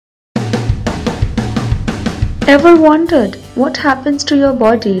Ever wondered what happens to your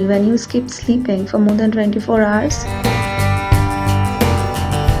body when you skip sleeping for more than 24 hours?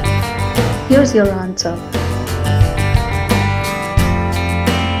 Here's your answer.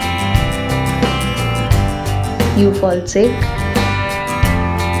 You fall sick,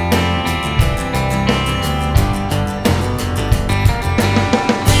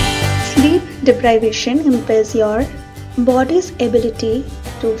 sleep deprivation impairs your body's ability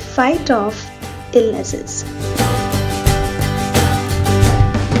to fight off illnesses.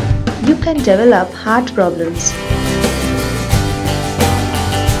 You can develop heart problems.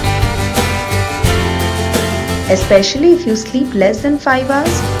 Especially if you sleep less than 5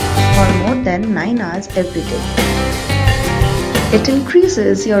 hours or more than 9 hours every day. It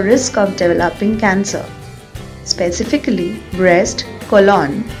increases your risk of developing cancer, specifically breast,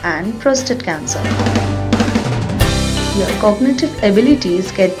 colon, and prostate cancer. Your cognitive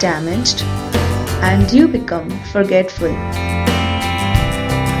abilities get damaged and you become forgetful.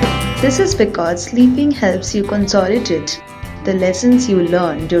 This is because sleeping helps you consolidate the lessons you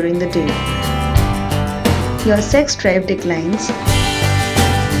learn during the day. Your sex drive declines.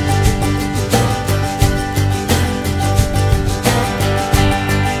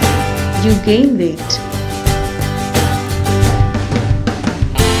 You gain weight.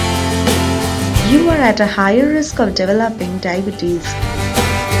 You are at a higher risk of developing diabetes.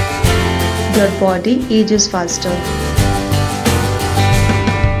 Your body ages faster.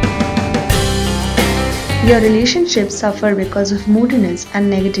 Your relationships suffer because of moodiness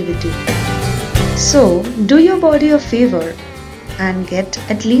and negativity. So, do your body a favor and get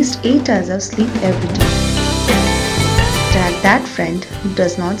at least 8 hours of sleep every day. Tag that friend who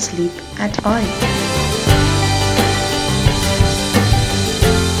does not sleep at all.